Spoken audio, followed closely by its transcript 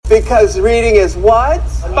Because reading is what?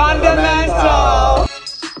 Fundamental.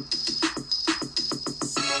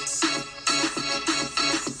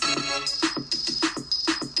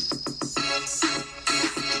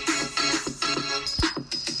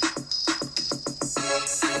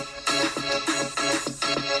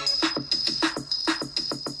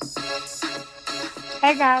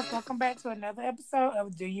 Hey guys, welcome back to another episode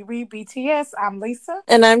of Do You Read BTS? I'm Lisa.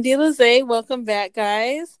 And I'm Delize. Welcome back,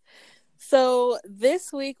 guys. So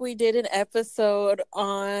this week we did an episode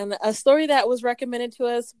on a story that was recommended to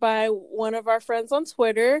us by one of our friends on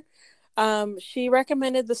Twitter. She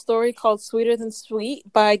recommended the story called Sweeter Than Sweet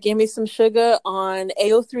by Gimme Some Sugar on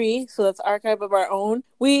AO3. So that's Archive of Our Own.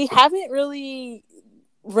 We haven't really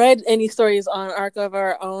read any stories on Archive of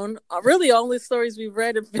Our Own. Really, only stories we've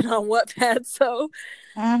read have been on Wattpad. So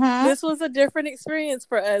this was a different experience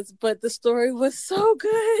for us, but the story was so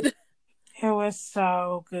good. It was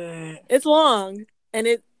so good. It's long, and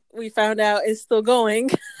we found out it's still going.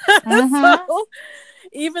 So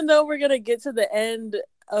even though we're gonna get to the end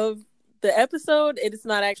of the episode, it is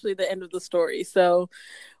not actually the end of the story. So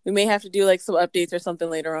we may have to do like some updates or something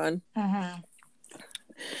later on.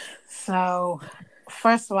 So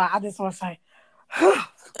first of all, I just want to say,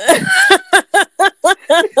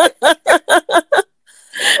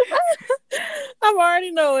 I'm already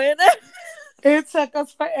knowing. It took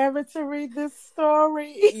us forever to read this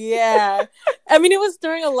story. Yeah. I mean, it was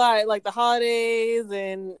during a lot, like the holidays,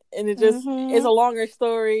 and it just is a longer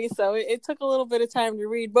story. So it took a little bit of time to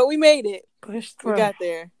read, but we made it. Pushed through. We got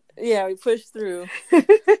there. Yeah, we pushed through.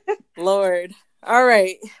 Lord. All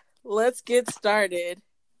right. Let's get started.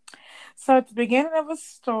 So at the beginning of a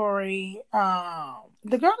story,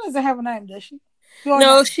 the girl doesn't have a name, does she?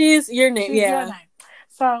 No, she's your name. She's yeah. your name.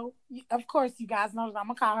 So, of course, you guys know that I'm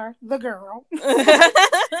going to call her the girl.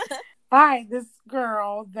 All right, this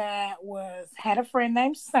girl that had a friend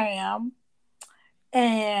named Sam,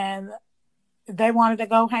 and they wanted to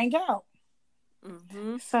go hang out.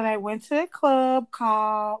 So they went to a club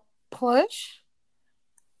called Plush.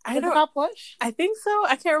 Is it called Plush? I think so.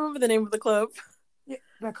 I can't remember the name of the club. Yeah,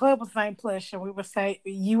 the club was named Plush, and we would say,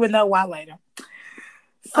 you would know why later.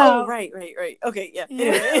 So, right. Okay, yeah.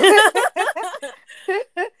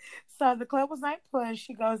 So the club was named Plush.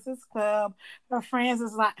 She goes to this club. Her friend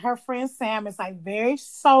Sam is like very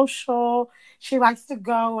social. She likes to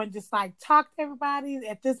go and just like talk to everybody.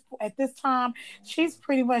 At this time, she's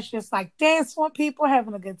pretty much just like dancing with people,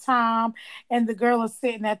 having a good time. And the girl is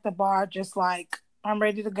sitting at the bar, just like, I'm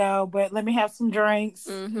ready to go, but let me have some drinks.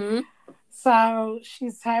 So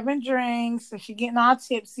she's having drinks, and she's getting all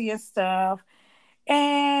tipsy and stuff.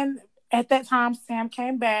 And at that time, Sam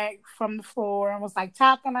came back from the floor and was like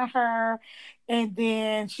talking to her. And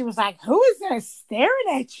then she was like, who is that staring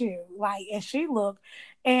at you? Like, and she looked,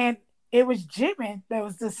 and it was Jimmy that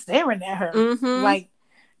was just staring at her. Like,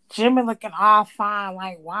 Jimmy looking all fine,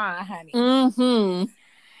 like, why, honey?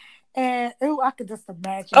 And I could just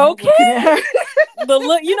imagine. Okay. Looking at her. The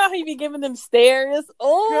look, you know how you be giving them stares?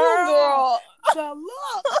 Oh, girl. The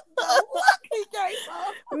look he gave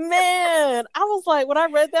her. Man, I was like, when I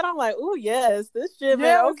read that, I'm like, oh, yes, this Jimmy,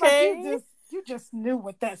 okay. Like you just knew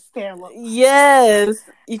what that stare looked like. Yes,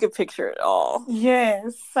 you could picture it all.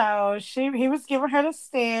 Yes, so he was giving her the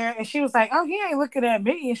stare, and she was like, oh, he ain't looking at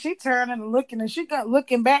me. And she turned and looking, and she got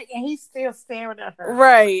looking back, and he's still staring at her.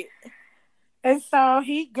 Right. And so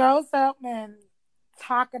he goes up and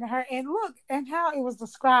talking to her, and look, and how it was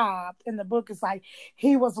described in the book is like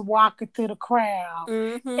he was walking through the crowd,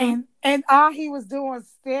 and all he was doing was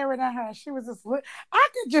staring at her. She was just I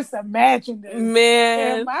could just imagine this.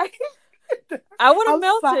 Man, I would have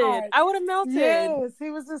melted. Sorry. I would have melted. Yes, he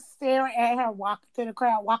was just staring at her, walking through the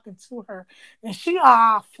crowd, walking to her, and she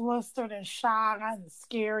all flustered and shy and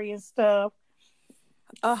scary and stuff.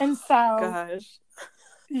 Oh, and so, gosh.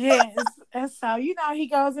 Yes. And so, he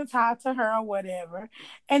goes and talks to her or whatever.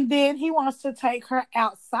 And then he wants to take her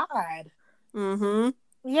outside.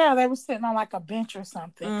 Yeah, they were sitting on like a bench or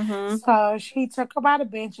something. So he took her by the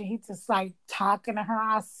bench, and he just like talking to her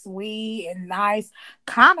all sweet and nice,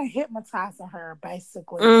 kind of hypnotizing her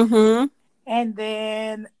basically. And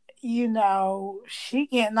then, she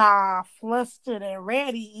getting all flustered and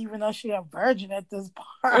ready, even though she a virgin at this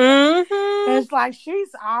part. It's like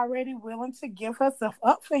she's already willing to give herself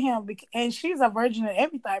up for him, and she's a virgin and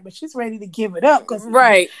everything, but she's ready to give it up because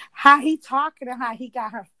how he talking and how he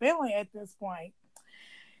got her feeling at this point.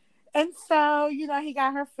 And so, he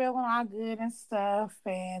got her feeling all good and stuff,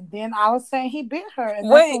 and then all of a sudden he bit her,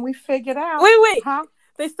 and that's when we figured out. Wait. Huh?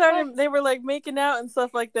 They were like making out and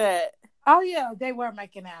stuff like that. Oh, yeah, they were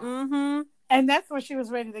making out. And that's when she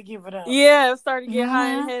was ready to give it up. Yeah, it started getting high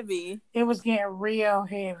and heavy. It was getting real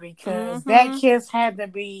heavy because that kiss had to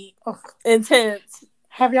be intense.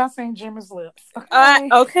 Have y'all seen Jimmy's lips? Okay.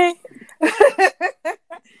 Okay.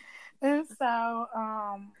 And so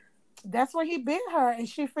that's when he bit her, and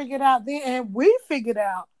she figured out then, and we figured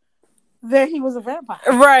out that he was a vampire.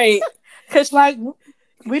 Right. Because like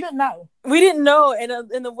we didn't know. We didn't know,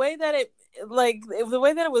 and in the way that it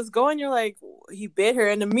was going, you're like, he bit her,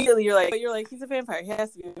 and immediately you're like, he's a vampire. He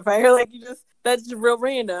has to be a vampire. Like, that's just real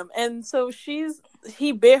random. And so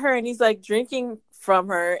he bit her, and he's like drinking from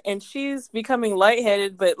her, and she's becoming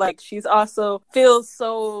lightheaded, but like she's also feels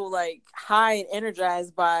so like high and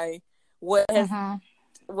energized by what has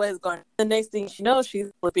gone. The next thing she knows,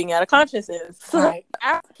 she's slipping out of consciousness. So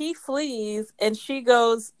after he flees, and she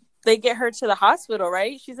goes. They get her to the hospital,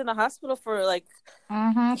 right? She's in the hospital for like...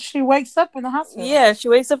 She wakes up in the hospital. Yeah, she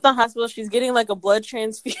wakes up in the hospital. She's getting like a blood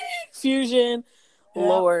transfusion. Yep.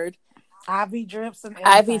 Lord. IV drips and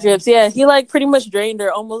everything. IV drips, yeah. He like pretty much drained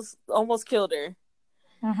her, almost killed her.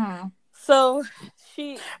 So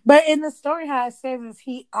she... But in the story, how it says is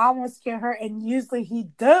he almost killed her, and usually he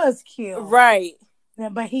does kill. Right.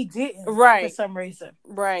 But he didn't. Right. For some reason.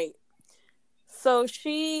 Right. So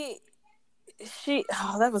she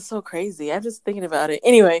that was so crazy. I'm just thinking about it.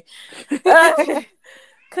 Anyway, because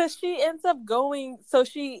she ends up going. So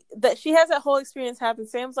she has that whole experience happen.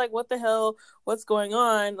 Sam's like, "What the hell? What's going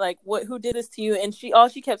on? Like, who did this to you?" And all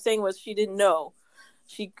she kept saying was she didn't know.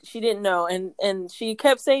 She didn't know, and she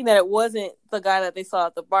kept saying that it wasn't the guy that they saw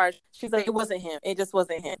at the bar. She's like, it wasn't him. It just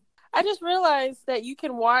wasn't him. I just realized that you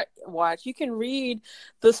can watch. You can read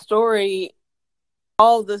the story.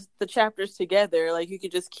 All the chapters together, like you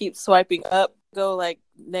could just keep swiping up, go like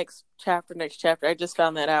next chapter. I just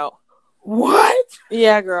found that out. What?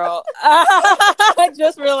 Yeah, girl. I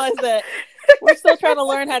just realized that we're still trying to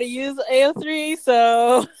learn how to use AO3,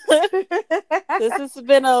 so this has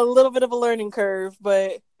been a little bit of a learning curve,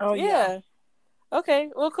 but yeah. Okay,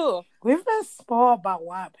 well, cool. We've been spoiled by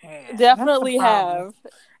Wattpad. Definitely have.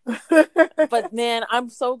 But man, I'm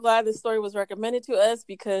so glad this story was recommended to us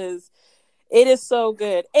because it is so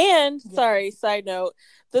good. And sorry, side note,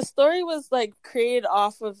 the story was like created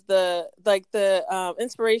off of the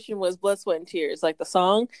inspiration was Blood, Sweat, and Tears, like the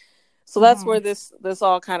song. So that's where this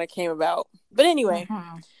all kind of came about. But anyway,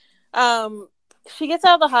 she gets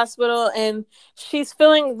out of the hospital and she's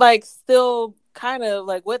feeling like still kind of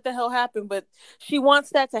like what the hell happened, but she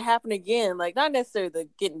wants that to happen again, like not necessarily the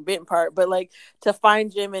getting bitten part, but like to find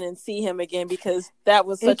Jimin and see him again because that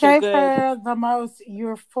was such a good. It gave her the most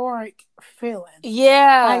euphoric feeling.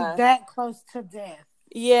 Yeah, like that close to death.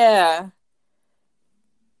 Yeah,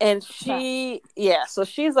 and so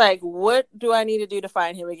she's like, what do I need to do to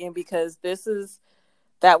find him again? Because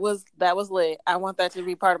that was lit. I want that to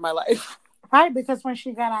be part of my life. Right, because when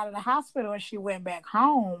she got out of the hospital and she went back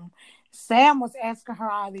home, Sam was asking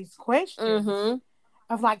her all these questions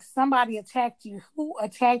of like, somebody attacked you, who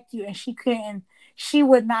attacked you, and she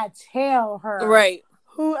would not tell her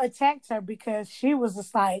who attacked her because she was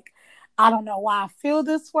just like, I don't know why I feel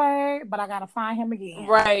this way, but I gotta find him again.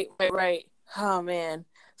 Right. Oh man.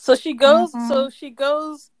 So she goes. She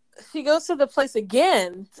goes to the place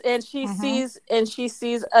again, and she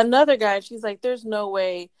sees another guy. And she's like, "There's no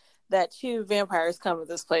way that two vampires come to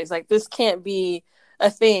this place. Like, this can't be a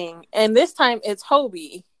thing." And this time it's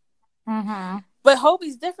Hobie. But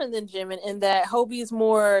Hobie's different than Jimin in that Hobie's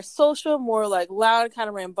more social, more like loud, kind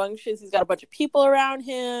of rambunctious. He's got a bunch of people around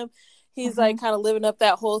him. He's like kind of living up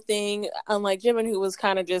that whole thing, unlike Jimin, who was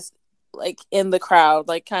kind of just like in the crowd,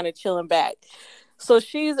 like kind of chilling back. So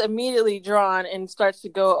she's immediately drawn and starts to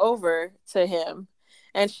go over to him,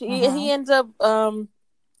 and he ends up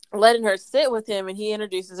letting her sit with him, and he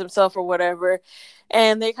introduces himself or whatever,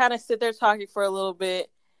 and they kind of sit there talking for a little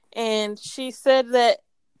bit. And she said that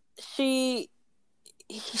she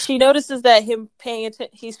notices that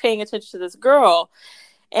he's paying attention to this girl,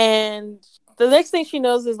 and the next thing she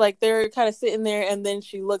knows is like they're kind of sitting there, and then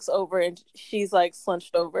she looks over and she's like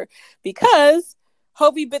slunched over because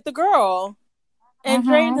Hobie bit the girl and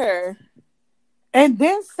drained her, and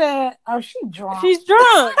then said, "Oh, she's drunk. She's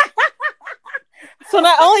drunk." So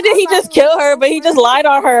not only did he just kill her, but he just lied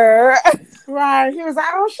on her. Right. He was like,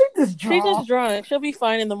 "Oh, she's just drunk. She's just drunk. She'll be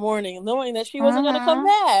fine in the morning," knowing that she wasn't going to come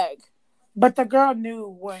back. But the girl knew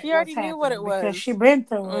what. She already knew what it was because she been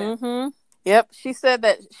through it. Yep, she said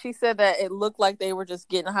that it looked like they were just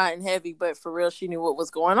getting hot and heavy, but for real, she knew what was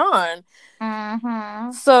going on.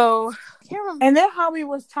 Mm-hmm. So, I can't remember. And then Hobie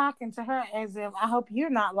was talking to her as if, I hope you're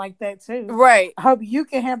not like that too. Right. I hope you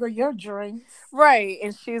can handle your drinks. Right.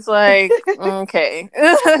 And she's like, okay.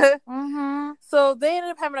 Mm-hmm. So they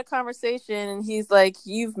ended up having a conversation, and he's like,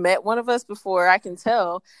 you've met one of us before, I can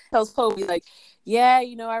tell. Tells Hobie, like, yeah,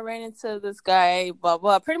 I ran into this guy, blah,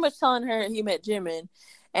 blah. Pretty much telling her he met Jimin,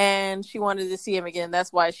 and she wanted to see him again.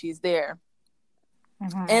 That's why she's there.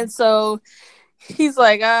 Mm-hmm. And so he's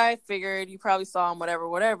like, I figured you probably saw him,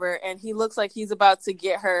 whatever. And he looks like he's about to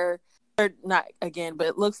get her, or not again, but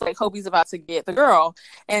it looks like Hobie's about to get the girl.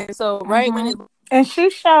 And so right when it... And she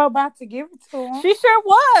sure about to give it to him. She sure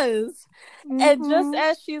was. Mm-hmm. And just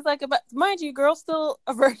as she's like, about, mind you, girl's still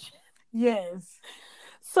a virgin. Yes.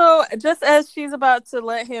 So just as she's about to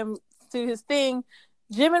let him do his thing,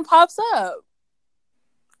 Jimin pops up.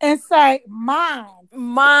 And say, mine.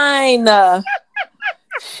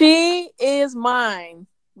 She is mine.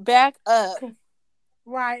 Back up.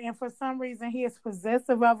 Right, and for some reason he is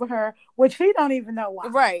possessive over her, which he don't even know why.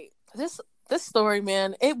 Right. This story,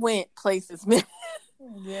 man, it went places, man.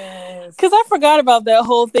 Yes. Because I forgot about that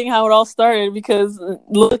whole thing, how it all started, because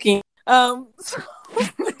looking. So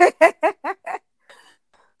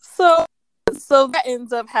that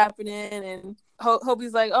ends up happening, and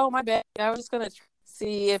Hobie's like, oh, my bad. I was just going to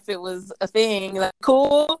see if it was a thing. Like,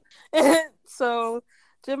 cool. So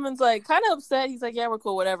Jimin's like kind of upset. He's like, yeah, we're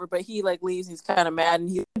cool, whatever. But he like leaves. He's kind of mad, and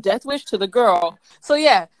he death wish to the girl. So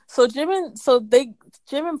yeah. So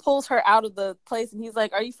Jimin pulls her out of the place, and he's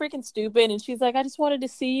like, are you freaking stupid? And she's like, I just wanted to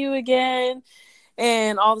see you again,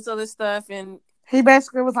 and all this other stuff. And he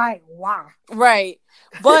basically was like, wow. Right.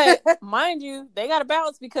 But mind you, they got to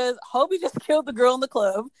bounce because Hobie just killed the girl in the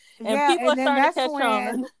club, and people are starting to catch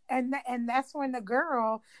on. And that's when the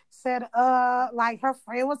girl said, like her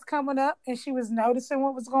friend was coming up, and she was noticing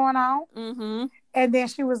what was going on. Mm-hmm. And then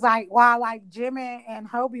she was like, while like Jimmy and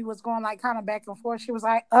Hobie was going like kind of back and forth, she was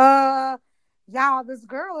like, y'all, this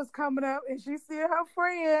girl is coming up, and she's seeing her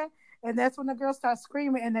friend. And that's when the girl starts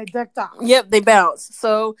screaming, and they ducked off. Yep, they bounced.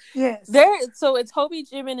 So yes, so it's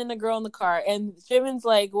Hobie, Jimin, and the girl in the car. And Jimin's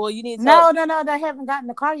like, "Well, you need to." No, they haven't gotten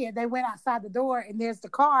the car yet. They went outside the door, and there's the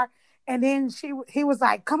car. And then he was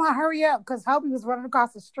like, "Come on, hurry up," because Hobie was running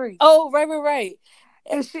across the street. Oh, right.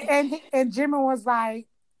 And Jimin was like,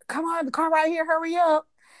 "Come on, the car right here, hurry up."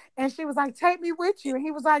 And she was like, "Take me with you." And he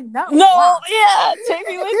was like, "No, wow. Yeah, take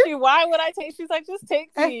me with you. Why would I take?" She's like, "Just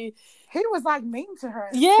take me." He was like mean to her.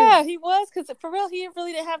 Yeah, too. He was, because for real, he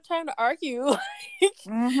really didn't have time to argue.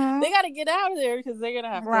 Mm-hmm. They got to get out of there because they're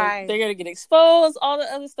gonna have right. They're gonna get exposed, all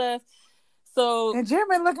the other stuff. So and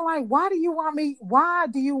Jimin looking like, why do you want me? Why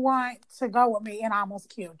do you want to go with me? And I almost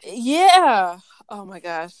killed you. Yeah. Oh my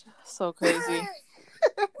gosh, so crazy.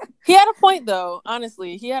 He had a point, though.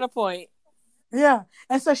 Honestly, he had a point. Yeah,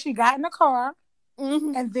 and so she got in the car.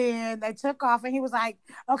 Mm-hmm. And then they took off, and he was like,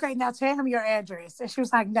 okay, now tell him your address. And she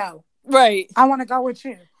was like, no. Right. I want to go with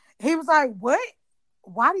you. He was like, what?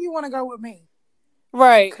 Why do you want to go with me?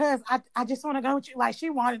 Right. Because I just want to go with you. Like, she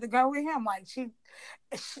wanted to go with him. Like,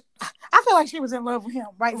 I feel like she was in love with him.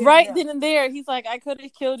 Right then and there. He's like, I could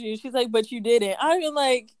have killed you. She's like, but you didn't. I'd been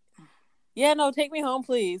like, yeah, no, take me home,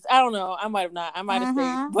 please. I don't know. I might have not. I might have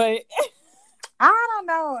stayed. But... I don't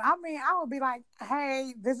know. I mean, I would be like,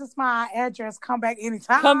 hey, this is my address. Come back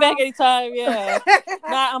anytime. Come back anytime, yeah.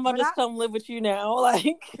 Nah, I'm going to just come live with you now.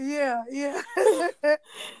 Like, yeah. That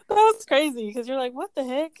was crazy because you're like, what the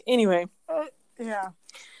heck? Anyway. Yeah.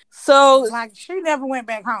 So, like, she never went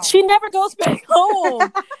back home. She never goes back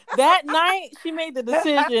home. That night, she made the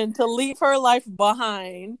decision to leave her life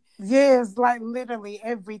behind. Yes, like literally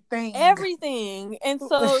everything. And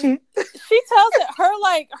so she tells it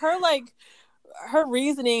her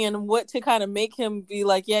reasoning and what to kind of make him be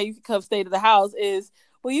like, yeah, you can come stay to the house is,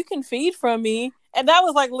 well, you can feed from me. And that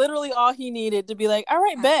was like literally all he needed to be like, all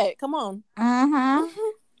right, bet, come on. Mm-hmm.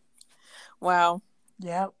 Wow.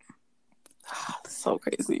 Yep. So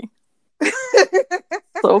crazy.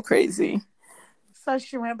 So crazy. So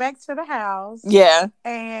she went back to the house. Yeah.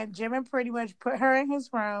 And Jimin pretty much put her in his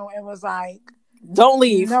room and was like, don't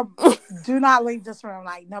leave. No, do not leave this room.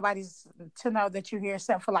 Like, nobody's to know that you're here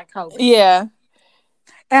except for like Hobie. Yeah.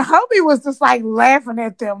 And Hobie was just like laughing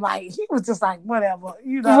at them. Like, he was just like, whatever,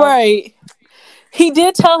 Right. He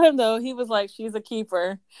did tell him, though, he was like, she's a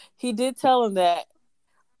keeper. He did tell him that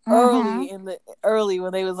early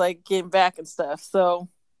when they was like getting back and stuff. So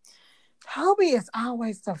Hobie is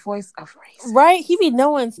always the voice of reason. Right? He be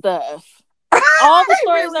knowing stuff. All the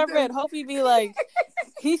stories really I've read, Hobie be like,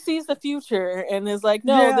 he sees the future and is like,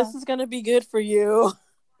 no, this is going to be good for you.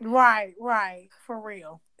 Right, for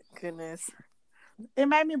real. Goodness. It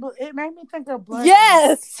made me think of Bloody.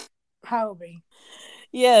 Yes. Hobie.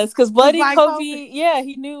 Yes, because Bloody like Kobe,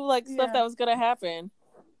 he knew like stuff that was gonna happen.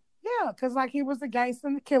 Yeah, because like he was the gangster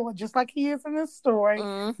and the killer, just like he is in this story.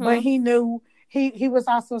 Mm-hmm. But he knew he was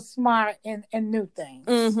also smart and knew things.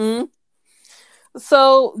 Mm-hmm.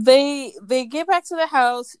 So they get back to the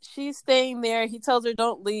house. She's staying there. He tells her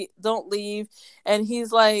don't leave, and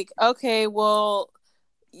he's like, okay, well,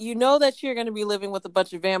 you know that you're gonna be living with a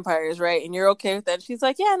bunch of vampires, right? And you're okay with that? And she's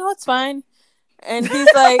like, yeah, no, it's fine. And he's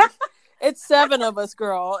like, it's 7 of us,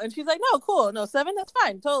 girl. And she's like, no, cool, no, 7, that's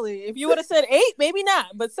fine, totally. If you would have said 8, maybe not,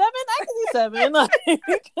 but 7, I can see 7.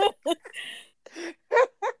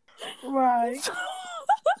 Right.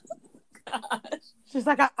 Gosh. She's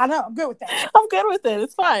like, I know, I'm good with that. I'm good with it.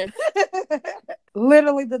 It's fine.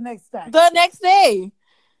 Literally the next day.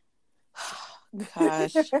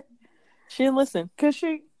 Gosh. She didn't listen. Cause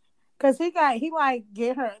he like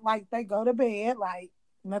get her, like they go to bed, like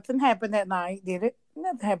nothing happened that night, did it?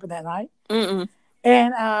 Nothing happened that night. Mm-mm.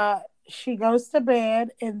 And she goes to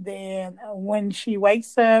bed, and then when she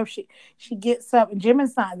wakes up, she gets up, and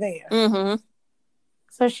Jimmy's not there. Mm-hmm.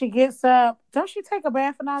 So she gets up. Don't she take a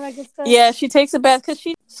bath and all that good stuff? Yeah, she takes a bath because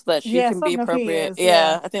she can be something appropriate. his,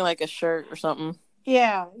 yeah, I think like a shirt or something.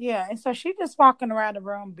 Yeah. And so she just walking around the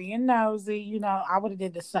room being nosy. You know, I would have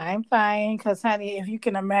did the same thing. Because, honey, if you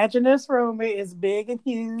can imagine this room, it is big and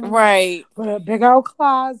huge. Right. With a big old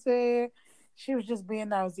closet. She was just being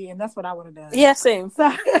nosy, and that's what I would have done. Yeah, same.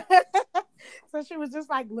 So, so she was just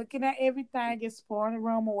like looking at everything, exploring the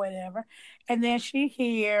room or whatever. And then she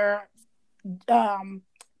hear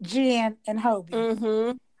Jen and Hobie.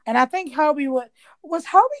 Mm-hmm. And I think Hobie was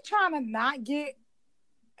Hobie trying to not get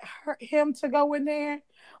him to go in there,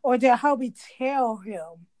 or did Hobie tell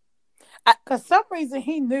him? Because some reason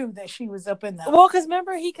he knew that she was up in there. Well, because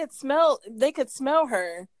remember they could smell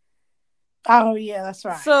her. Oh yeah, that's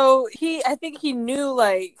right. So I think he knew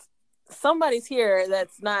like somebody's here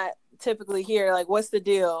that's not typically here. Like, what's the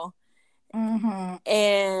deal? Mm-hmm.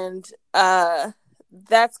 And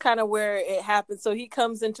that's kind of where it happened. So he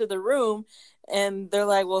comes into the room, and they're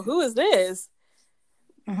like, "Well, who is this?"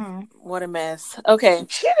 Mm-hmm. What a mess. Okay.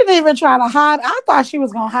 She didn't even try to hide. I thought she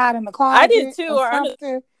was gonna hide in the closet. I did too. Or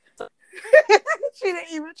something. She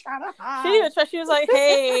didn't even try to hide. She didn't even try. She was like,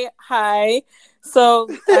 "Hey, hi. So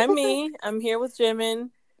I'm me. I'm here with Jimin.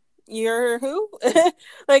 You're who?"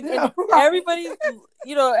 Like, and everybody's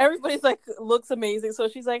like looks amazing. So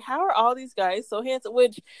she's like, "How are all these guys so handsome?"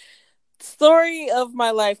 Which story of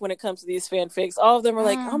my life when it comes to these fanfics. All of them are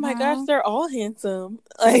like, "Oh my gosh, they're all handsome."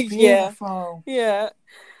 Like, beautiful. Yeah.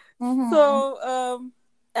 Mm-hmm. So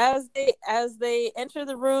as they enter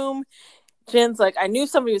the room, Jen's like, "I knew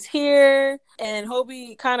somebody was here," and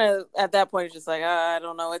Hobie kind of at that point is just like, "I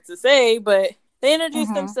don't know what to say," but they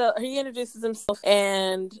introduced themselves. He introduces himself,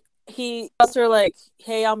 and he tells her like,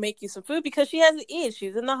 "Hey, I'll make you some food," because she hasn't eaten.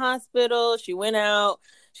 She's in the hospital. She went out.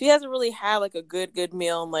 She hasn't really had like a good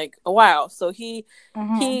meal in like a while. So he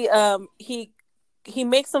makes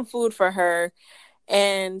some food for her,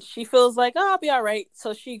 and she feels like, "Oh, I'll be all right."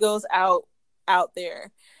 So she goes out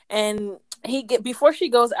there, and before she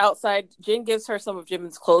goes outside, Jen gives her some of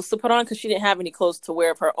Jimin's clothes to put on because she didn't have any clothes to wear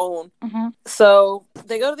of her own. Mm-hmm. So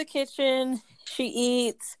they go to the kitchen. She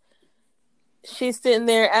eats. She's sitting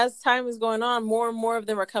there. As time is going on, more and more of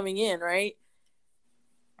them are coming in, right?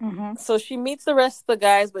 Mm-hmm. So she meets the rest of the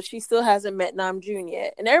guys, but she still hasn't met Namjoon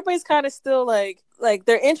yet. And everybody's kind of still like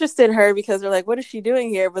they're interested in her because they're like, what is she doing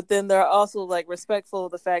here? But then they're also like respectful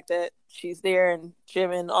of the fact that she's there and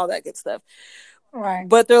Jimin, all that good stuff. Right.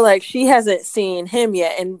 But they're like, she hasn't seen him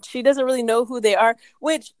yet, and she doesn't really know who they are.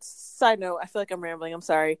 Which, side note, I feel like I'm rambling. I'm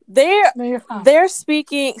sorry. They're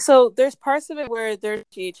speaking. So there's parts of it where they're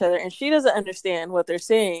to each other, and she doesn't understand what they're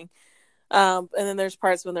saying. And then there's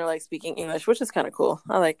parts when they're like speaking English, which is kind of cool.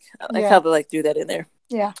 I like how they like do that in there.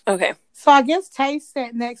 Yeah. Okay. So I guess Tay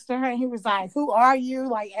sat next to her, and he was like, "Who are you?"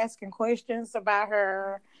 Like asking questions about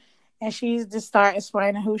her. And she just started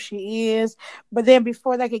explaining who she is. But then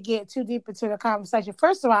before they could get too deep into the conversation,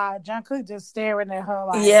 first of all, Jungkook just staring at her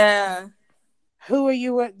like, yeah, who are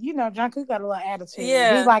you? You know, Jungkook got a little attitude.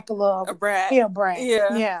 Yeah. He's like a brat. He a brat.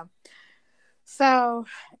 Yeah. So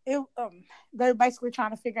they're basically trying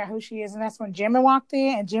to figure out who she is. And that's when Jimin walked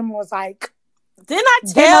in, and Jimin was like, Didn't I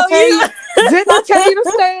tell you? Didn't I tell you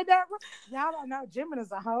to stay in that room? Y'all don't know. Jimin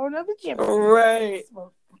is a whole nother Jimin. Right.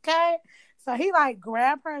 Okay. So he like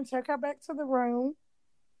grabbed her and took her back to the room.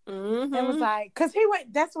 Mm-hmm. And was like, because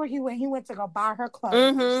that's where he went. He went to go buy her clothes.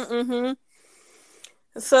 Mm-hmm, mm-hmm.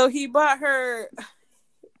 So he bought her.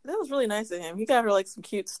 That was really nice of him. He got her like some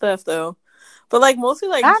cute stuff though. but like mostly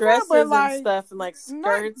like I know, dresses but and like stuff and like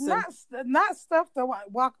skirts not stuff to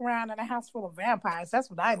walk around in a house full of vampires. That's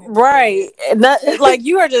what I did. right. Not, like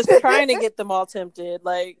you are just trying to get them all tempted.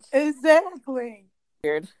 Like exactly.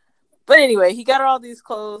 weird. But anyway, he got her all these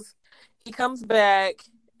clothes. He comes back,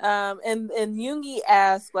 and Yoongi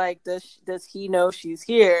asks like, does he know she's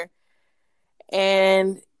here?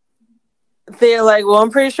 And they're like, well, I'm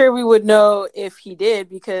pretty sure we would know if he did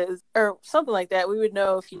because, or something like that. We would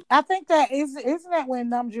know if he. I think that isn't that when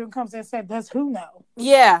Namjoon comes and said, "Does who know?"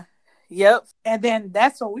 Yeah. Yep. And then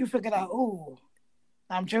that's what we figured out. Ooh,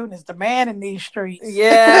 Namjoon is the man in these streets.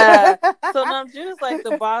 Yeah. So Namjoon is like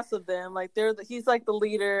the boss of them. Like he's like the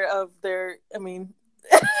leader of their. I mean,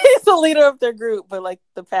 he's the leader of their group, but like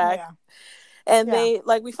the pack. Yeah. And they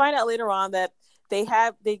like we find out later on that they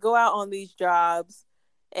go out on these jobs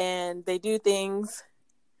and they do things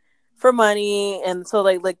for money, and so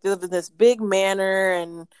they like live in this big manor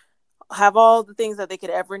and have all the things that they could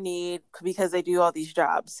ever need because they do all these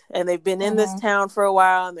jobs, and they've been in this town for a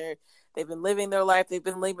while, and they've been living their life, they've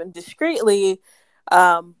been living discreetly,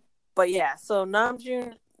 but yeah, so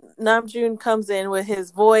Namjoon comes in with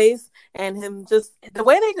his voice and him just the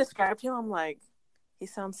way they described him, I'm like, he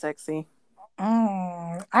sounds sexy.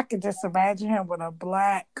 I could just imagine him with a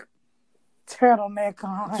black turtleneck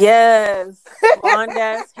on. Yes. Blonde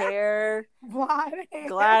ass hair. Blonde hair.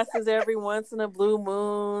 Glasses every once in a blue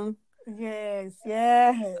moon. Yes.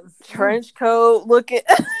 Trench coat. Looking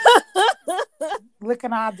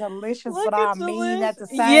all delicious, but all mean at the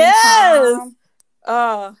same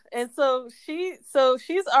time. And so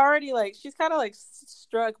she's already like, she's kind of like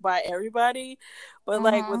struck by everybody, but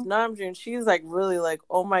like with Namjoon, she's like really like,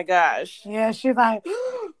 oh my gosh. Yeah, she's like,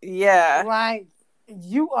 yeah, like,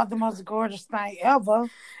 you are the most gorgeous thing ever.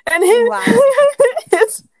 And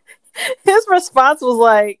his response was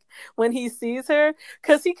like, when he sees her,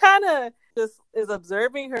 because he kind of just is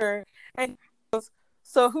observing her, and he goes,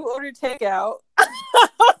 so who ordered takeout? I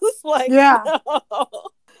was like, yeah. No.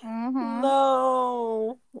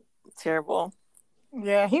 No. Terrible.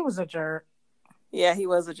 Yeah, he was a jerk. Yeah, he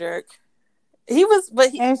was a jerk.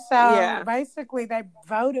 And so basically they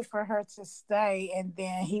voted for her to stay, and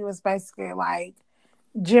then he was basically like,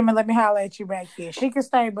 Jimmy, let me holler at you back here. She can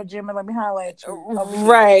stay, but Jimmy, let me holler at you.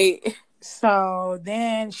 Right. So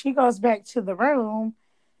then she goes back to the room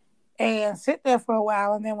and sit there for a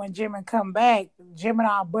while, and then when Jimmy come back, Jimmy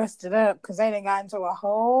all busted up because they done got into a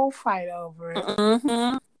whole fight over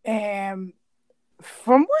it. And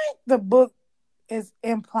from what the book is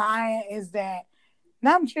implying is that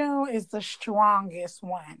Namjoon is the strongest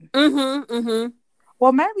one.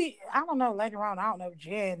 Well, maybe, I don't know, later on, I don't know if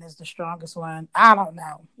Jin is the strongest one. I don't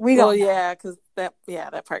know. We don't know. Yeah, because that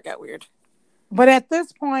part got weird. But at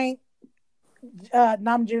this point,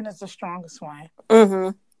 Namjoon is the strongest one.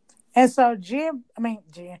 And so Jimin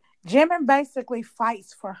basically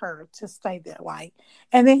fights for her to stay there, like,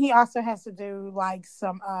 and then he also has to do like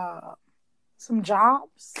some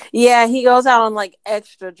jobs. Yeah, he goes out on like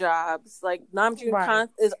extra jobs. Like Namjoon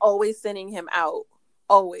is always sending him out,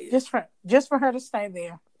 always just for her to stay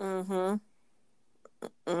there.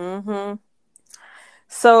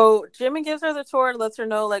 So Jimin gives her the tour, lets her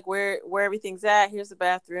know like where everything's at. Here's the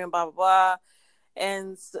bathroom, blah blah blah.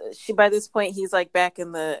 And she, by this point, he's like back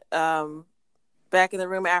in the room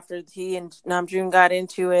after he and Namjoon got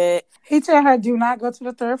into it. He told her, "Do not go to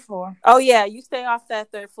the third floor." Oh yeah, you stay off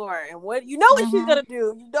that third floor. And what she's gonna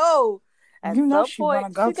do? At she's gonna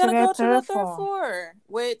go to the third floor.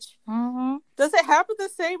 Which does it happen the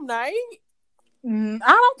same night? I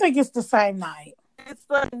don't think it's the same night. It's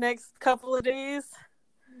the next couple of days.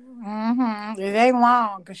 It ain't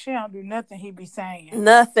long because she don't do nothing. He be saying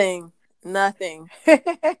nothing.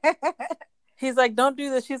 He's like, don't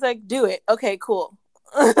do this. She's like, do it. Okay, cool.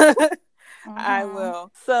 I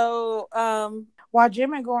will. So while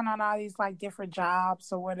Jimin going on all these like different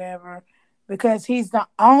jobs or whatever, because he's the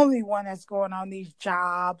only one that's going on these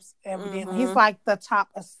jobs, evidently. He's like the top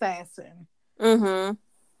assassin.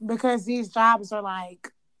 Because these jobs are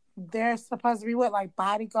like, they're supposed to be like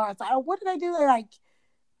bodyguards. Like, what do? They like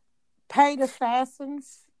paid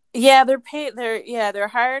assassins. Yeah, they're paid. They're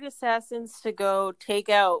hired assassins to go take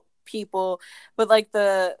out people, but like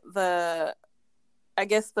the I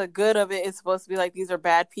guess the good of it is supposed to be like these are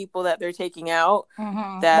bad people that they're taking out.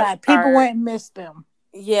 That people wouldn't miss them.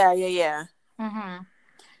 Yeah.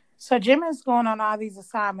 So Jimin's going on all these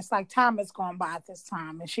assignments. Like time is going by at this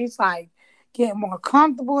time, and she's like getting more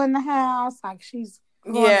comfortable in the house. Like she's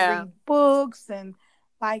going to read books and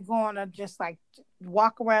like going to just like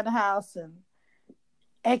walk around the house and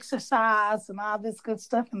exercise and all this good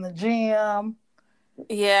stuff in the gym.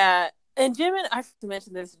 Yeah, And Jimin, I forgot to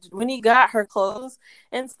mention this, when he got her clothes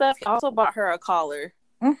and stuff, he also bought her a collar.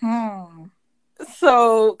 Mm-hmm.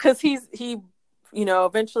 So, because he,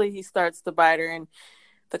 eventually he starts to bite her, and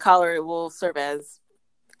the collar will serve as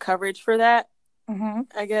coverage for that,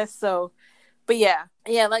 I guess. So, but yeah,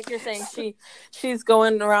 like you're saying, she's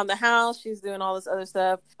going around the house, she's doing all this other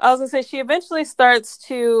stuff. I was gonna say she eventually starts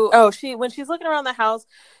to when she's looking around the house,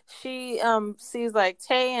 she sees like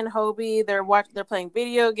Tay and Hobie, they're playing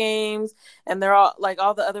video games, and they're all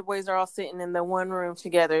the other boys are all sitting in the one room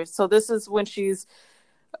together. So this is when she's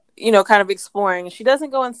kind of exploring. She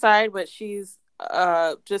doesn't go inside, but she's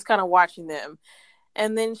just kind of watching them.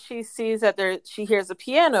 And then she sees that she hears a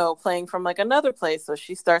piano playing from like another place, so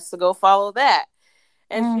she starts to go follow that.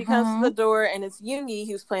 And she comes to the door, and it's Yoongi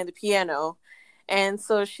who's playing the piano. And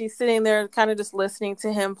so she's sitting there kind of just listening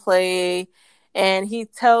to him play, and he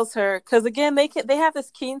tells her, because again they have this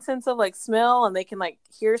keen sense of like smell, and they can like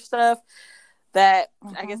hear stuff that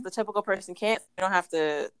I guess the typical person can't. You don't have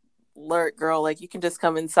to lurk, girl, like you can just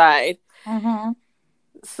come inside.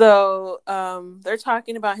 So they're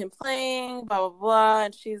talking about him playing, blah blah blah,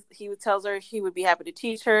 and he tells her he would be happy to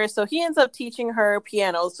teach her. So he ends up teaching her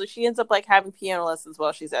piano. So she ends up like having piano lessons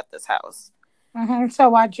while she's at this house. So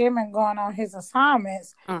while Jimin going on his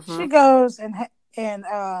assignments, she goes and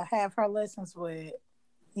have her lessons with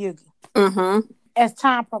Yugi. As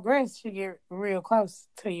time progresses, she get real close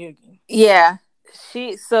to Yugi. Yeah,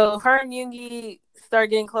 so her and Yugi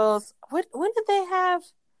start getting close. When did they have?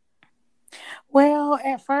 Well,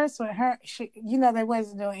 at first with her, they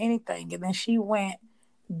wasn't doing anything, and then she went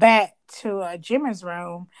back to Jimin's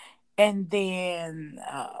room, and then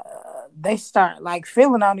they start like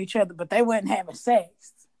feeling on each other, but they wasn't having sex.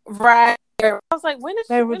 Right. I was like, when did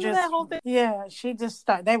that whole thing? Yeah,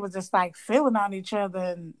 they were just like feeling on each other,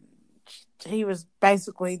 and he was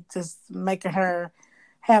basically just making her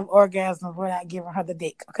have orgasms without giving her the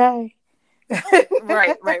dick. Okay.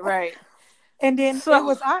 Right. And then it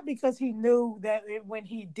was odd because he knew that when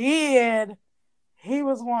he did, he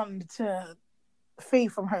was wanting to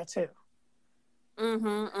feed from her too.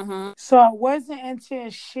 So it wasn't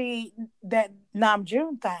until that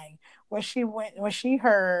Namjoon thing where she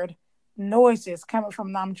heard noises coming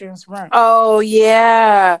from Namjoon's room. Oh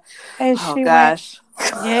yeah. And she went,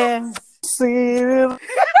 yes.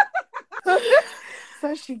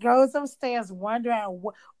 So she goes upstairs wondering,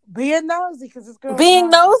 being nosy because this girl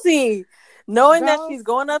nosy. Knowing that she's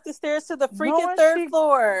going up the stairs to the freaking third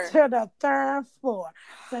floor. To the third floor.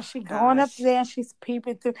 So she going up there and she's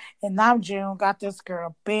peeping through. And Namjoon got this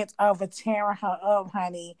girl bent over, tearing her up,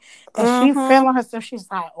 honey. And she feeling herself. She's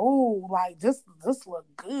like, oh, like this look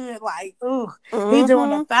good. Like, ooh. He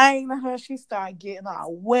doing a thing to her. She started getting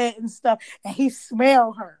all wet and stuff. And he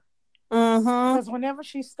smelled her. Because whenever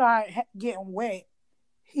she started getting wet,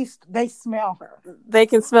 they smell her. They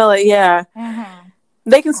can smell it, yeah.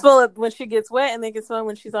 They can smell it when she gets wet, and they can smell it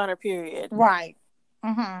when she's on her period. Right.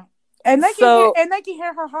 And they can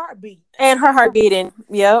hear her heartbeat. And her heart beating.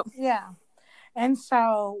 Yep. Yeah. And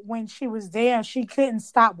so when she was there, she couldn't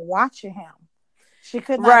stop watching him. She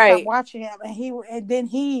could not stop watching him. And then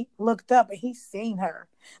he looked up and he seen her.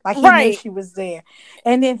 Like he knew she was there.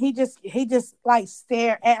 And then he just like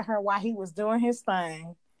stared at her while he was doing his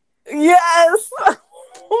thing. Yes.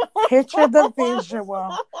 Picture the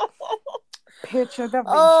visual.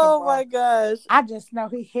 Oh my gosh. I just know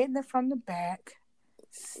he hitting it from the back,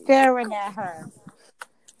 staring at her.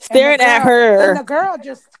 And the girl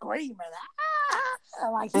just screaming.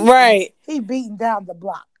 Like he beating down the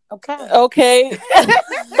block. Okay.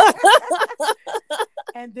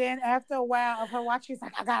 And then after a while of her watching, she's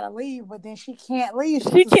like, I gotta leave, but then she can't leave.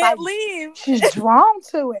 She can't leave. She's drawn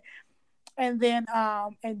to it. And then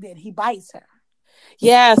he bites her.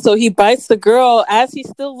 Yeah, so he bites the girl as he's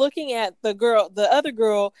still looking at the other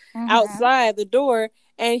girl outside the door,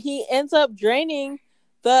 and he ends up draining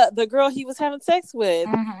the girl he was having sex with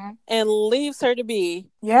and leaves her to be.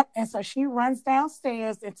 Yep. And so she runs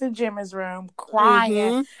downstairs into Jimmy's room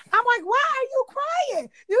crying. I'm like, why are you crying?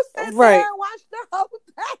 You sit there and watch the whole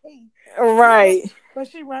thing. Right. But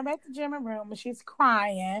she ran back to Jimmy's room and she's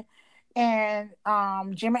crying. And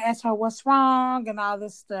Jimmy asks her what's wrong and all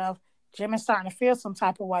this stuff. Jimmy's starting to feel some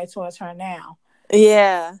type of way towards her now.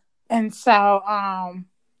 Yeah. And so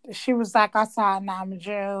she was like outside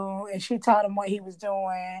Namjoon, and she told him what he was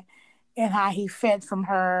doing and how he fed from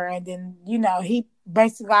her. And then, he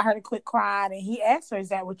basically got her to quit crying, and he asked her, is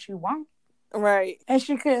that what you want? Right. And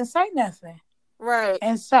she couldn't say nothing. Right.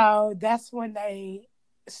 And so that's when they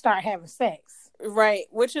start having sex. Right.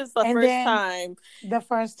 Which is the first time. The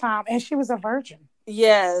first time. And she was a virgin.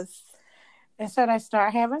 Yes. And so they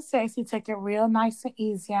start having sex. He took it real nice and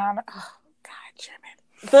easy on her. Oh, God,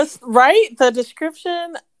 Jimmy. The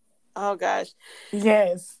description. Oh, gosh.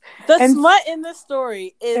 Yes. The And smut in this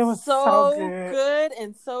story is it was so good. good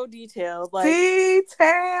and so detailed. Like,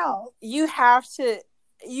 detailed. You have to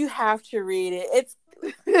read it. It's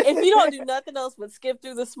if you don't do nothing else but skip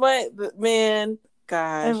through the smut, man,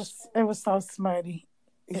 gosh. It was so smutty.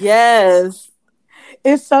 Yes.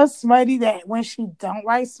 It's so smutty that when she don't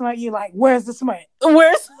write smut, you're like, where's the smut?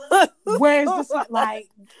 Where's the smut? Like,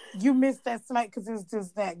 you missed that smut because it's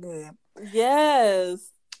just that good.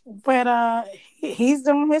 Yes. But he's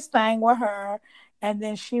doing his thing with her, and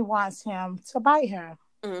then she wants him to bite her.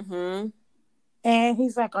 Mm-hmm. And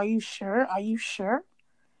he's like, are you sure? Are you sure?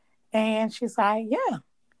 And she's like, yeah.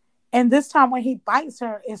 And this time when he bites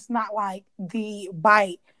her, it's not like the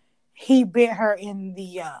bite. He bit her in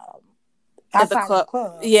the outside the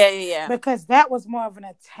club. Yeah. Because that was more of an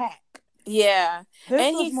attack. Yeah.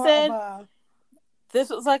 And he said this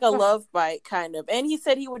was like a love bite, kind of. And he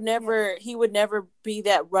said he would never be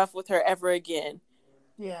that rough with her ever again.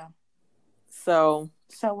 Yeah. So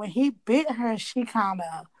when he bit her, she kind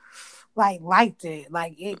of liked it.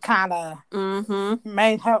 Like it kind of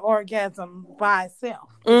made her orgasm by itself.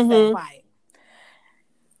 That bite.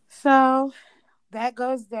 So that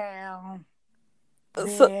goes down.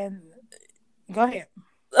 Then go ahead.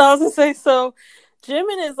 I was gonna say, so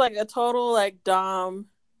Jimin is like a total like dom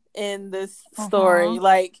in this story.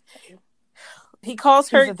 Like he calls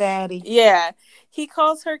her a daddy. Yeah, he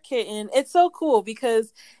calls her kitten. It's so cool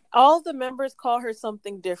because all the members call her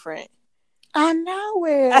something different. I know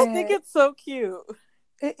it. I think it's so cute.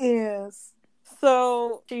 It is.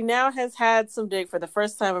 So she now has had some dick for the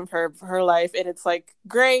first time of her life, and it's like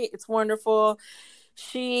great. It's wonderful.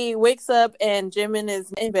 She wakes up and Jimin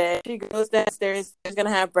is in bed. She goes downstairs. She's gonna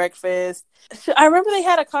have breakfast. I remember they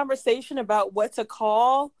had a conversation about what to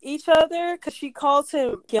call each other because she calls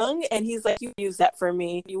him Young, and he's like, "You use that for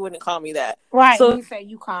me. You wouldn't call me that." Right. So he said,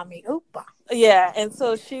 "You call me Oppa." Yeah, and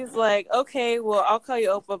so she's like, "Okay, well, I'll call you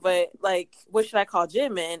Oppa, but like, what should I call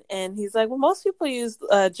Jimin?" And he's like, "Well, most people use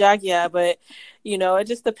Jagya, but it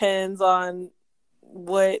just depends on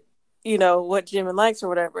what Jimin likes or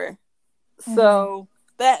whatever." So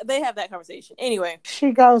that they have that conversation. Anyway,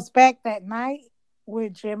 she goes back that night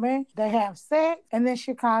with Jimmy. They have sex, and then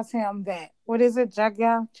she calls him that. What is it,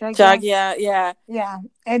 Jagya? Yeah.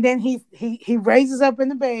 And then he raises up in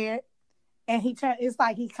the bed, and it's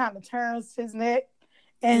like he kind of turns his neck,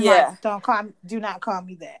 and do not call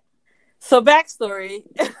me that. So backstory.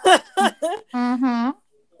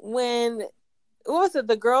 When what was it?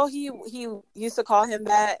 The girl he used to call him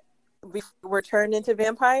that were turned into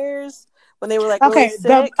vampires when they were like really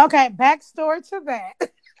sick. Backstory to that.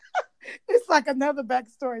 It's like another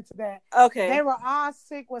backstory to that. Okay. They were all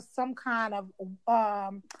sick with some kind of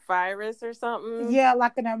virus or something. Yeah,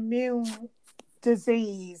 like an immune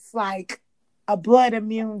disease, like a blood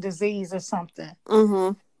immune disease or something.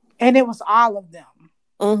 And it was all of them.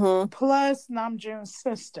 Plus Namjoon's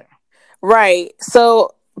sister. Right.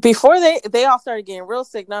 So before they all started getting real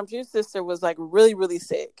sick, Namjoon's sister was like really, really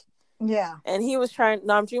sick. Yeah. And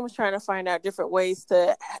Namjoon was trying to find out different ways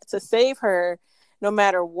to save her no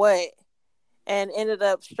matter what, and ended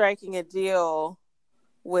up striking a deal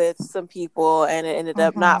with some people, and it ended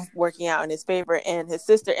up not working out in his favor, and his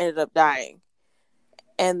sister ended up dying.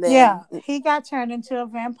 And then he got turned into a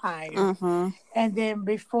vampire. And then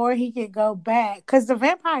before he could go back, because the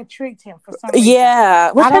vampire tricked him for some reason.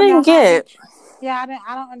 Yeah, which I didn't get. I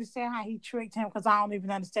don't understand how he tricked him, because I don't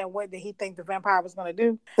even understand what did he think the vampire was going to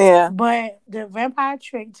do. Yeah. But the vampire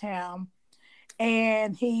tricked him,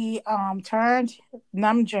 and he turned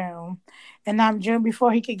Namjoon. And Namjoon,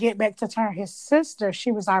 before he could get back to turn his sister,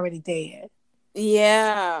 she was already dead.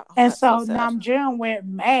 Yeah. And so Namjoon went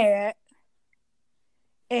mad.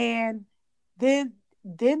 And then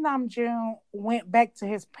Namjoon went back to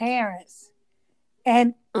his parents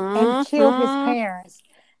and killed his parents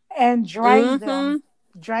and drained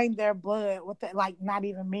their blood with it, like not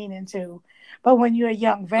even meaning to. But when you're a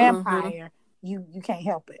young vampire, you can't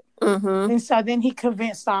help it. And so then he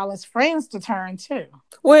convinced all his friends to turn too.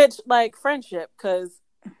 Which, like, friendship, because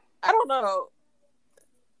I don't know.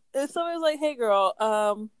 If somebody's like, "Hey girl,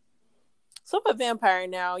 so I'm a vampire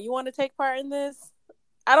now. You want to take part in this?"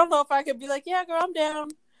 I don't know if I could be like, "Yeah, girl, I'm down."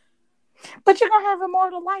 But you're gonna have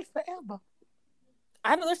immortal life forever.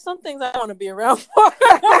 I know there's some things I want to be around for.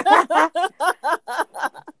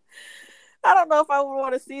 I don't know if I would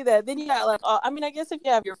want to see that. Then you got like, I mean, I guess if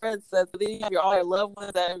you have your friends, but then you have all your loved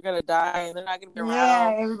ones that are gonna die and they're not gonna be Yeah,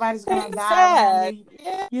 around. everybody's gonna It's die around sad. you.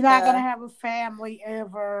 Yeah. You're not gonna have a family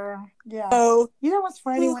ever. Yeah. So, You know what's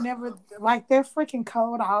funny? Whenever, like, they're freaking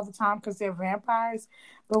cold all the time because they're vampires,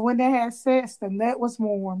 but when they had sex, the nut was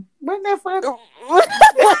warm. Wasn't that funny?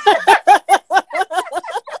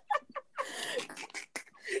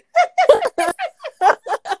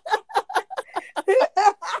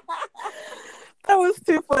 That was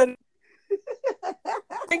too funny.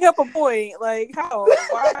 Bring up a point. Like, how?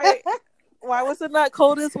 Why was it not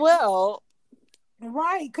cold as well?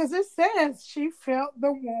 Right, because it says she felt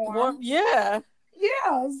the warm. Yeah.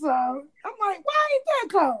 Yeah, so I'm like, why ain't that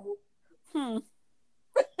cold?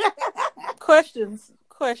 Questions.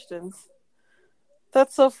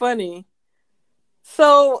 That's so funny.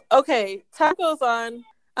 So, okay, time goes on.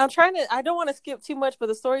 I don't want to skip too much, but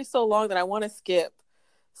the story's so long that I want to skip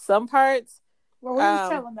some parts. Well, we were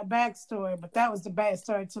telling the backstory, but that was the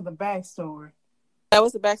backstory to the backstory. That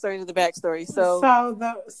was the backstory to the backstory. So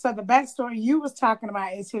the backstory you was talking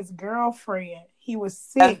about is his girlfriend. He was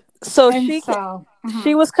sick.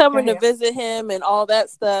 She was coming to visit him and all that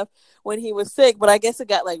stuff when he was sick, but I guess it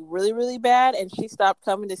got like really, really bad, and she stopped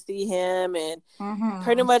coming to see him and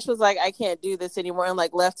pretty much was like, I can't do this anymore, and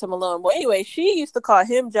like left him alone. Well, anyway, she used to call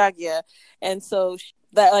him Jagya, and so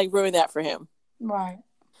that like ruined that for him. Right.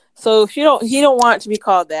 So he don't want to be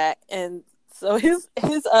called that, and so his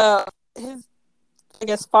I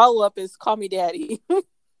guess follow up is call me daddy.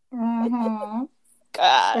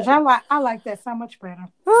 God, which I like that so much better.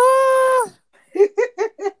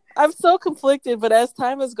 I'm so conflicted, but as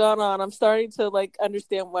time has gone on, I'm starting to like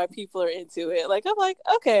understand why people are into it. Like I'm like,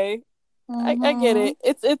 okay, I get it.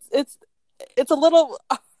 It's a little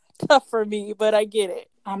tough for me, but I get it.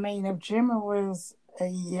 I mean, if Jimmy was a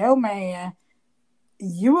yo man,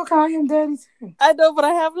 you would call him daddy too. I know, but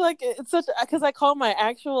I have like it's such because I call my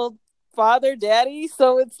actual father daddy,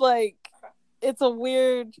 so it's like it's a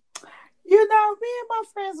weird. You know, me and my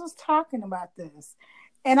friends was talking about this,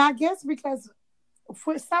 and I guess because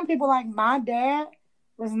for some people, like my dad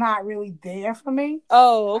was not really there for me.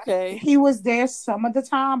 Oh, okay. He was there some of the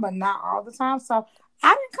time, but not all the time. So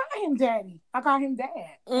I didn't call him daddy. I called him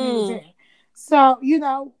dad. He was there. So, you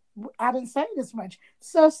know, I didn't say this much.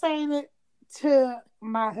 So saying it to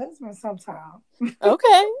my husband sometimes.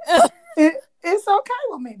 Okay. It's okay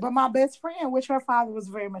with me. But my best friend, which her father was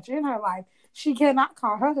very much in her life, she cannot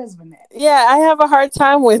call her husband that. Yeah, I have a hard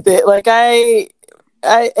time with it. Like I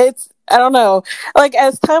don't know. Like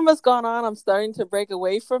as time has gone on, I'm starting to break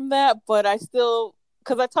away from that, but I still,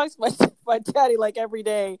 because I talk to my daddy like every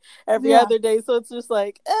day, every other day, so it's just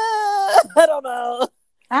like, I don't know.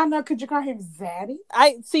 I don't know. Could you call him Zaddy?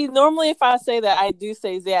 I see. Normally, if I say that, I do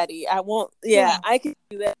say Zaddy. I won't. Yeah, I can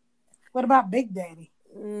do that. What about Big Daddy?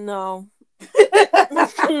 No.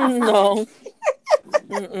 No.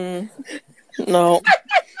 Mm-mm. No.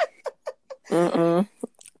 Mm-mm.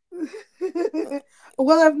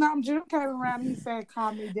 Well, if Nam June came around, he said,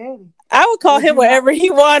 "Call me Daddy." I would call him whatever he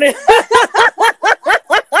wanted.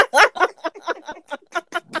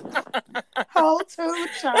 Whole tune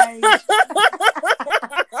change.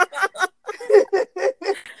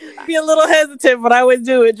 Be a little hesitant, but I would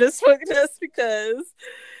do it just because.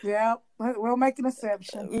 Yeah, we'll make an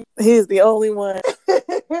exception. He's the only one.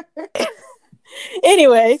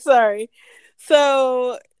 Anyway, sorry.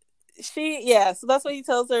 So so that's what he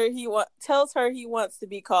tells her. Tells her he wants to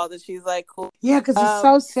be called, and she's like, cool. Yeah, because it's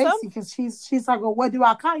so sexy. Because she's like, well, what do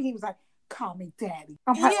I call you? He was like, call me Daddy.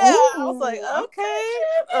 I'm like, I was like, okay,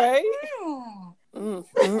 all right.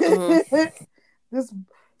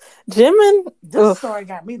 This story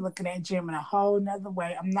got me looking at Jim in a whole nother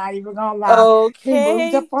way. I'm not even gonna lie. Okay, he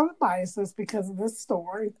moved up on the biases because of this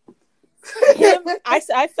story.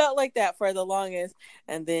 I felt like that for the longest,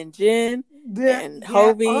 and then Jen and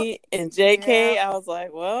Hobie and JK. I was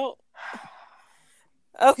like, well,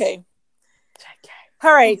 okay.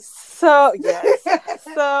 All right, so yes,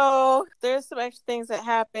 so there's some extra things that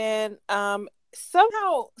happen.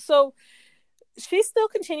 Somehow, so she still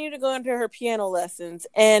continued to go into her piano lessons,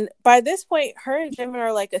 and by this point, her and Jim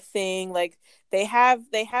are like a thing. Like they have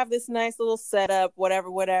this nice little setup,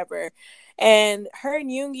 whatever. And her and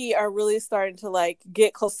Yoongi are really starting to like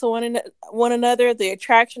get close to one another. The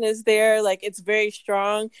attraction is there, like it's very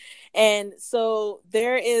strong, and so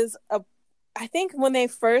there is I think when they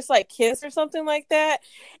first like kiss or something like that,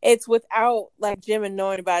 it's without like Jimin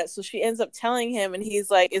knowing about it. So she ends up telling him, and he's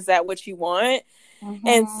like, "Is that what you want?"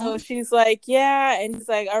 And so she's like, "Yeah," and he's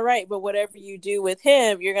like, "All right, but whatever you do with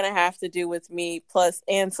him, you're gonna have to do with me plus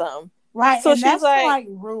and some." Right, So and she's that's the like, like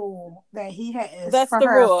rule that he has that's for the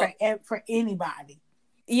her rule. for anybody.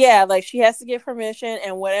 Yeah, like she has to get permission,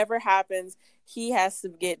 and whatever happens, he has to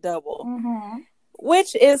get double. Mm-hmm.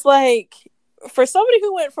 Which is like, for somebody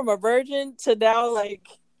who went from a virgin to now like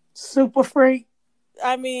super freak.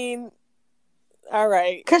 I mean, all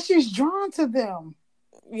right. Because she's drawn to them.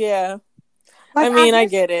 Yeah. Like, I mean, I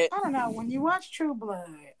guess, get it. I don't know. When you watch True Blood,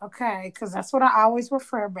 okay, because that's what I always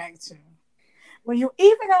refer back to. When you,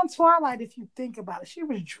 even on Twilight, if you think about it, she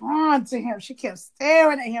was drawn to him. She kept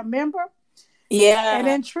staring at him, remember? Yeah. And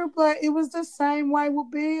in True Blood, it was the same way with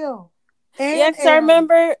Bill. And yeah, because I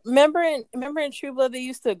remember in True Blood, they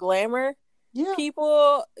used to glamour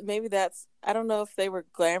people. Maybe that's, I don't know if they were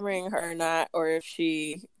glamoring her or not, or if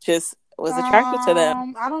she just was attracted to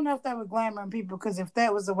them. I don't know if they were glamoring people, because if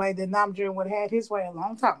that was the way, then Namjoon would have had his way a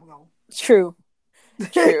long time ago. True.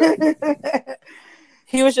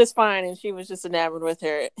 He was just fine, and she was just enamored with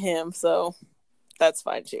him, so that's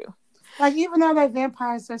fine too. Like, even though they're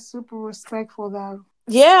vampires, they're super respectful though.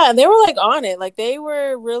 Yeah, and they were like on it. Like, they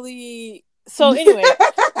were really. So anyway,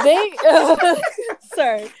 they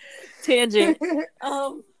sorry, tangent.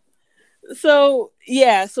 So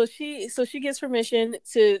yeah, so she gets permission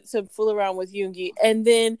to fool around with Yoongi, and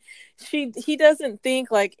then he doesn't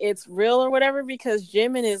think like it's real or whatever, because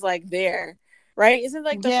Jimin is like there, right? Isn't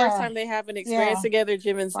like the first time they have an experience together,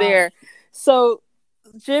 Jimin's there. So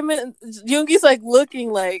Yoongi's like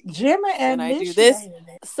looking like, Jimin, can I do this?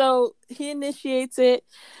 So he initiates it.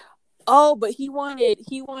 Oh, but he wanted.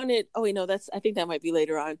 Oh wait, no, I think that might be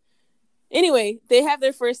later on. Anyway, they have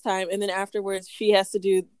their first time, and then afterwards, she has to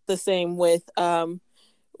do the same with Jimin.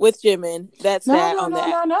 That's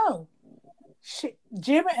No.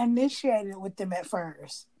 Jimin initiated with them at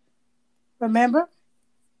first. Remember?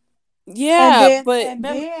 Yeah,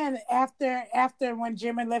 then after when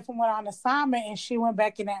Jimin left and went on assignment, and she went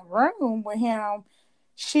back in that room with him,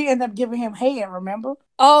 she ended up giving him head. Remember?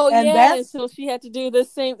 Oh, and so she had to do the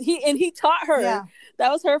same. He taught her. Yeah.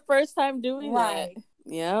 That was her first time doing that.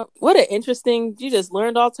 Yeah. What an interesting. You just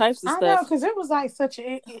learned all types of stuff. I know, because it was like such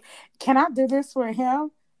a. Can I do this with him?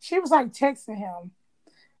 She was like texting him.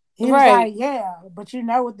 He was like, yeah, but you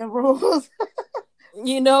know what the rules.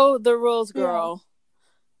 You know the rules, girl. Yeah.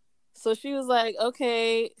 So she was like,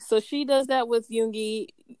 okay. So she does that with Yoongi.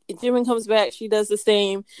 Jimin comes back. She does the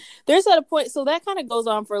same. There's at a point. So that kind of goes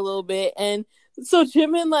on for a little bit. And so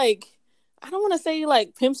Jimin, like, I don't want to say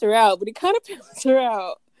like pimps her out, but he kind of pimps her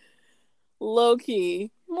out. Low key.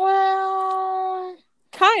 Well,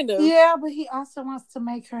 kind of. Yeah, but he also wants to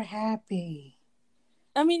make her happy.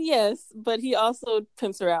 I mean, yes, but he also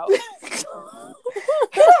pimps her out. He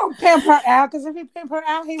don't pimp her out, because if he pimp her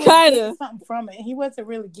out, he was getting something from it. He wasn't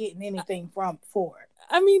really getting anything for it.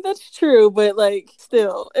 I mean, that's true, but like,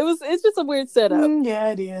 still, it's just a weird setup. Yeah,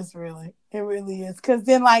 it is, really. It really is. Because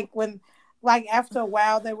then, after a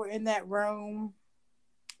while, they were in that room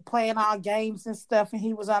playing all games and stuff, and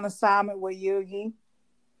he was on assignment with Yoongi,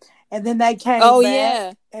 and then they came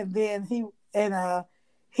back, and then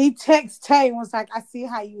he texted Tay and was like, I see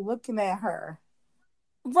how you looking at her.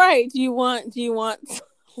 Right. Do you want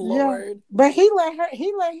Lord. Yeah. But he let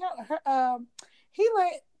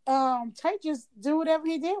Tay just do whatever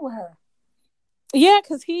he did with her. Yeah,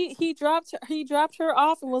 because he dropped her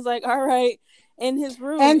off and was like, all right, in his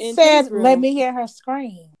room, and said, let me hear her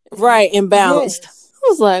scream. Right, and bounced. Yes. I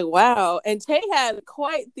was like, wow. And Tay had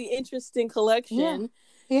quite the interesting collection. Yeah,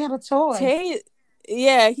 he had a toy. Tay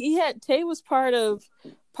was part of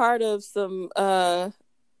some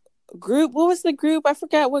group. What was the group? I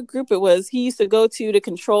forgot what group it was. He used to go to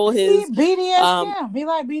control his BDSM. He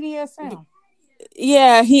liked BDSM.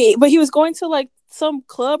 Yeah, but he was going to like some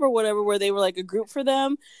club or whatever where they were like a group for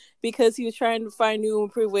them, because he was trying to find new and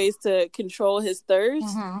improved ways to control his thirst.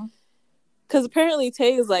 Mm-hmm. Because apparently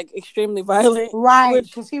Tay is like extremely violent, right?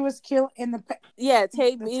 Because he was killed in the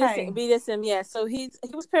Tay BDSM. Yeah, so he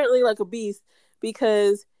was apparently like a beast,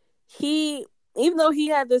 because even though he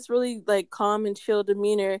had this really like calm and chill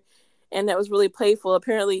demeanor, and that was really playful,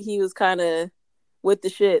 apparently he was kind of with the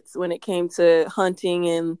shits when it came to hunting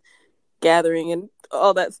and gathering and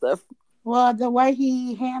all that stuff. Well, the way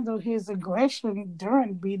he handled his aggression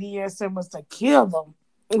during BDSM was to kill them.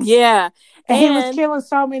 Yeah. And he was killing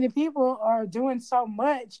so many people or doing so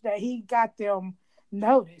much that he got them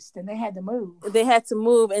noticed, and they had to move.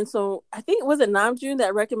 And so I think, was it Namjoon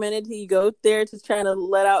that recommended he go there to try to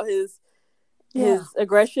let out his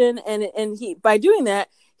aggression, and he, by doing that,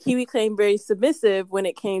 he became very submissive when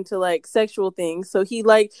it came to like sexual things. So he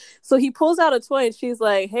pulls out a toy, and she's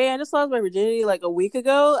like, hey, I just lost my virginity like a week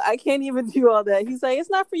ago. I can't even do all that. He's like, it's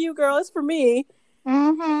not for you, girl, it's for me.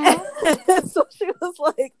 Mm-hmm. So she was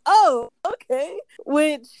like, "Oh, okay."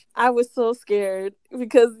 Which I was so scared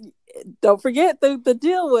because don't forget the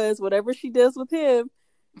deal was whatever she does with him,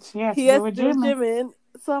 She has he to do has to with do with Jimin. Jimin.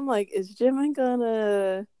 So I'm like, is Jimin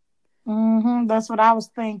gonna? Mm-hmm. That's what I was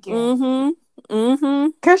thinking. Mm-hmm. Mm-hmm.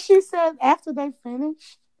 Because she said after they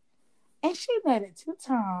finished, and she did it 2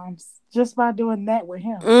 times just by doing that with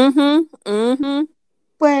him. Mm-hmm. Mm-hmm.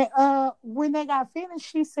 But when they got finished,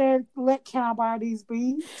 she said, "Let can I borrow these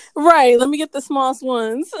beads?" Right. Let me get the smallest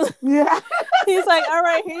ones. Yeah. He's like, all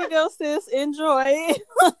right, here you go, sis. Enjoy.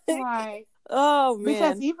 Right. Oh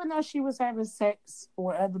Because man. even though she was having sex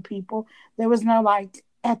with other people, there was no like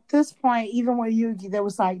at this point, even with Yugi, there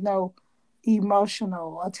was like no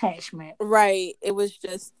emotional attachment. Right. It was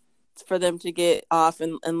just for them to get off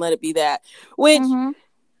and let it be that. Which Mm-hmm.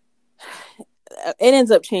 it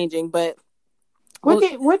ends up changing, but well,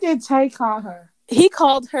 What did Tay call her? he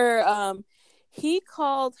called her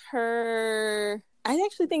I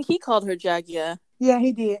actually think he called her Jagia. Yeah,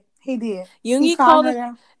 he did. He did. He Yoongi called called her her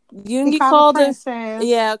that. He Yoongi called her called her princess,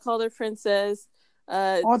 yeah, called her princess.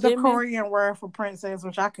 or the Jimin, Korean word for princess,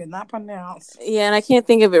 which I could not pronounce. yeah, and I can't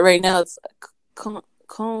think of it right now. It's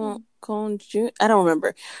Jun. I don't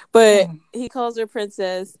remember, but Mm. he calls her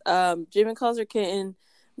princess. Jimin calls her kitten.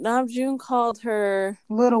 Namjoon called her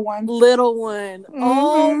Little one. little one.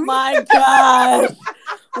 Oh Mm-hmm. my gosh,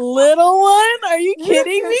 little one? Are you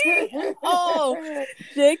kidding me? Oh,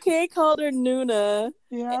 JK called her Nuna,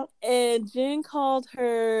 Yeah, and Jin called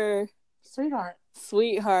her sweetheart.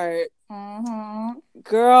 sweetheart. Mm-hmm.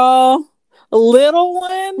 Girl, little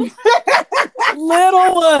one.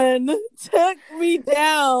 Little one took me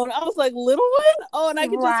down. I was like, little one? Oh, and I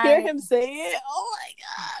could just hear Right. him say it. Oh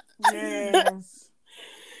my god. Yes.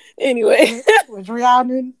 Anyway. Which we all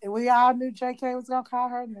knew JK was gonna call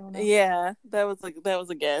her Nuna. Yeah, that was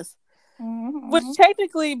a guess. Which Mm-hmm.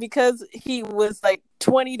 technically, because he was like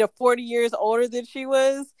 20 to 40 years older than she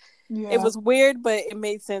was, it Yeah. was weird, but it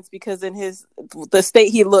made sense because in the state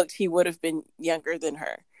he looked, he would have been younger than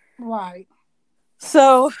her. Right.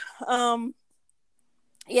 So,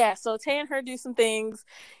 yeah, so Tay and her do some things.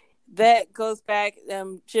 That goes back.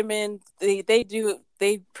 Jimin,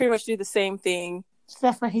 they pretty much do the same thing,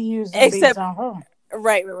 Except for he used them beads except on her.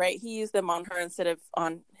 right. He used them on her instead of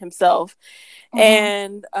on himself, Mm-hmm.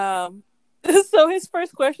 and so his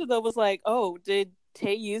first question though was like, "Oh, did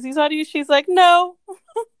Tay use these on you?" She's like, "No,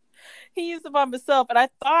 he used them on himself," and I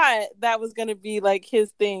thought that was gonna be like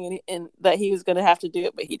his thing, and that he was gonna have to do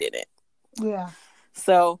it, but he didn't. Yeah.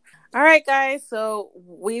 So, all right, guys. So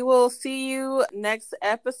we will see you next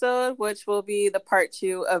episode, which will be the part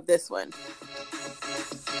 2 of this one.